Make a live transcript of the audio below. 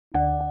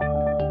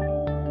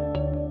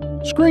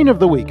Screen of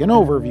the Week, an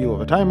overview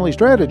of a timely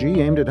strategy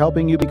aimed at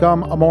helping you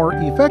become a more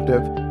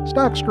effective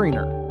stock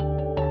screener.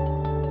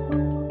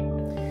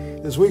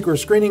 This week we're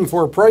screening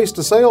for price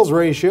to sales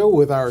ratio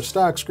with our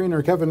stock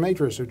screener Kevin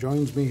Matras, who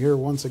joins me here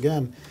once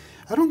again.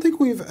 I don't think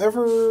we've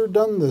ever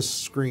done this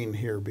screen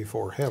here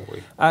before, have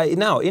we?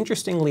 No,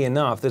 interestingly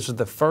enough, this is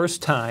the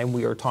first time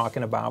we are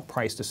talking about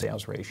price to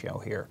sales ratio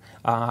here.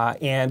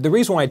 And the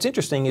reason why it's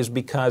interesting is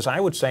because I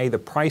would say the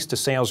price to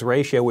sales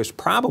ratio is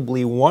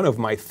probably one of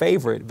my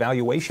favorite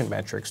valuation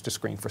metrics to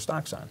screen for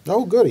stocks on.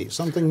 Oh, goody,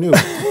 something new.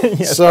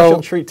 Yeah,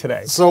 special treat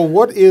today. So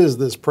what is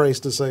this price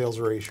to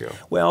sales ratio?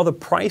 Well, the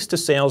price to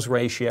sales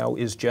ratio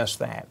is just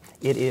that.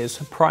 It is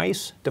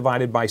price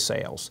divided by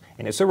sales.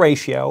 And it's a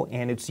ratio,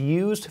 and it's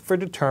used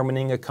for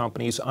determining a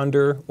company's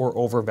under or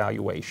over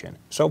valuation.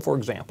 So for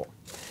example,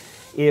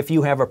 if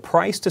you have a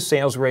price to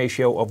sales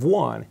ratio of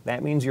 1,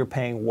 that means you're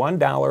paying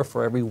 $1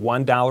 for every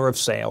 $1 of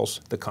sales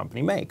the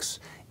company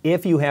makes.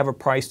 If you have a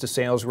price to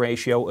sales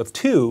ratio of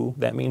 2,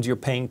 that means you're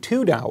paying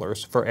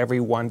 $2 for every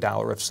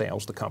 $1 of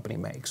sales the company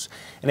makes.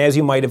 And as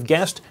you might have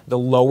guessed, the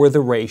lower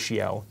the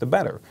ratio, the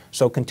better.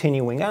 So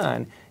continuing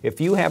on, if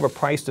you have a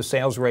price to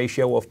sales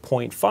ratio of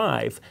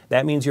 0.5,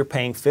 that means you're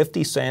paying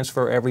 50 cents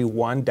for every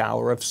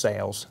 $1 of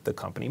sales the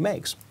company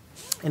makes.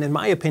 And in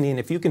my opinion,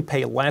 if you can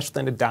pay less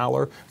than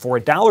 $1 for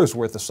 $1's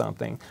worth of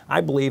something,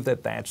 I believe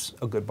that that's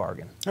a good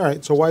bargain. All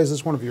right, so why is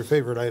this one of your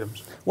favorite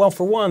items? Well,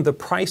 for one, the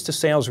price to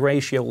sales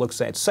ratio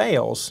looks at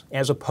sales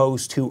as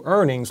opposed to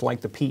earnings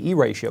like the PE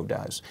ratio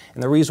does.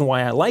 And the reason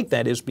why I like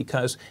that is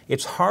because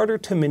it's harder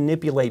to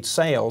manipulate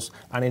sales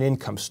on an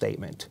income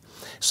statement.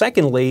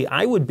 Secondly,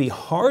 I would be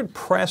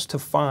hard-pressed to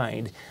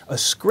find a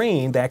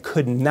screen that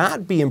could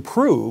not be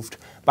improved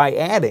by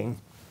adding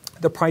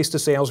the price to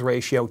sales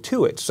ratio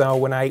to it. So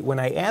when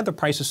I add the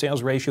price to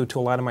sales ratio to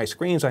a lot of my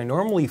screens, I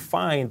normally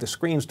find the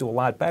screens do a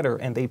lot better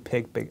and they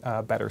pick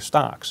better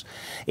stocks.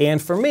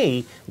 And for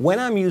me, when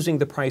I'm using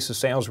the price to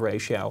sales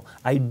ratio,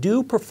 I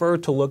do prefer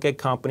to look at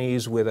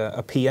companies with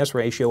a PS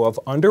ratio of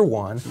under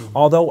 1,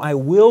 although I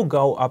will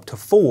go up to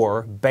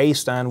 4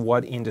 based on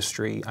what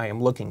industry I am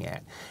looking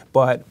at.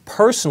 But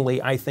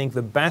personally, I think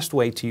the best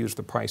way to use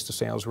the price to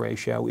sales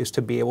ratio is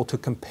to be able to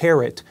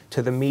compare it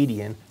to the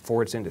median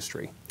for its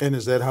industry. And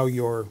is that how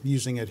you're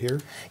using it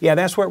here? Yeah,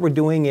 that's what we're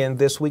doing in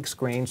this week's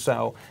screen.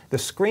 So the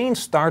screen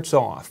starts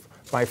off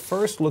by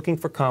first looking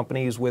for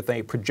companies with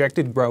a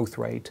projected growth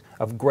rate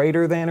of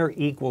greater than or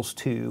equals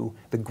to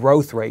the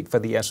growth rate for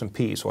the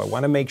S&P. So I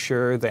want to make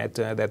sure that,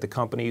 that the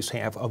companies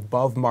have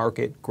above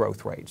market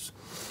growth rates.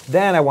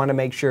 Then I want to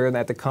make sure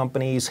that the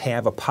companies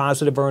have a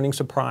positive earnings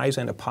surprise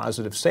and a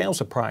positive sales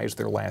surprise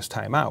their last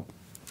time out.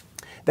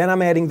 Then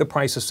I'm adding the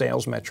price to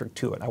sales metric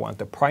to it. I want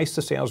the price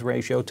to sales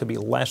ratio to be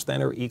less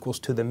than or equals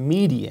to the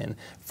median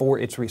for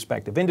its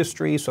respective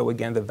industry. So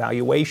again, the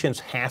valuations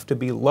have to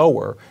be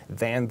lower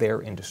than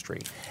their industry.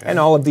 Okay. And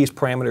all of these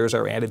parameters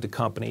are added to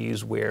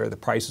companies where the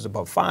price is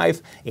above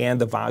 5 and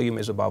the volume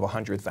is above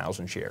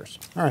 100,000 shares.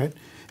 All right.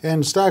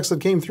 And stocks that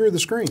came through the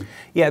screen?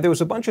 Yeah, there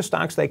was a bunch of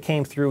stocks that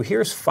came through.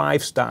 Here's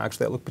 5 stocks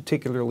that look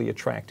particularly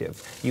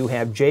attractive. You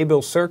have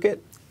JBL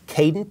Circuit,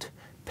 Cadent,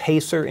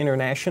 PACR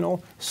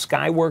International,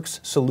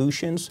 Skyworks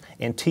Solutions,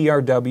 and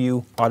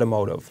TRW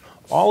Automotive.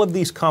 All of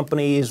these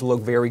companies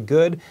look very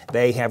good.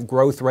 They have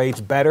growth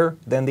rates better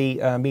than the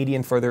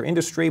median for their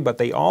industry, but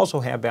they also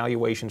have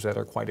valuations that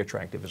are quite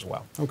attractive as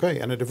well. Okay,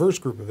 and a diverse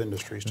group of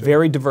industries too.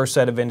 Very diverse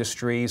set of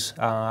industries,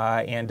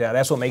 and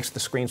that's what makes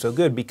the screen so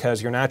good,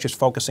 because you're not just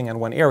focusing on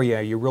one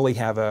area, you really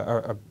have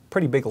a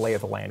pretty big lay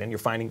of the land, and you're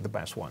finding the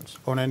best ones.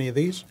 On any of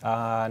these?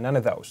 None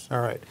of those.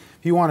 All right.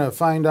 If you want to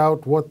find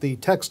out what the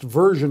text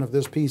version of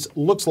this piece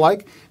looks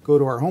like, go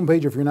to our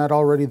homepage if you're not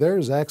already there,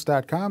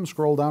 Zacks.com,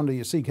 scroll down till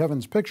you see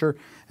Kevin's picture,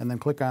 and then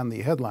click on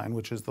the headline,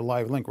 which is the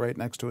live link right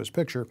next to his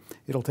picture.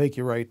 It'll take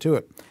you right to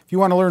it. If you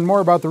want to learn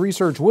more about the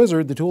Research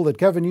Wizard, the tool that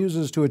Kevin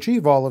uses to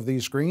achieve all of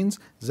these screens,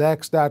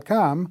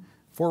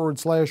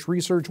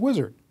 Zacks.com/Research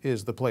Wizard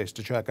is the place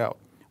to check out.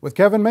 With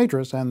Kevin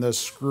Matras and the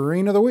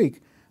Screen of the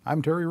Week,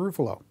 I'm Terry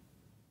Ruffalo.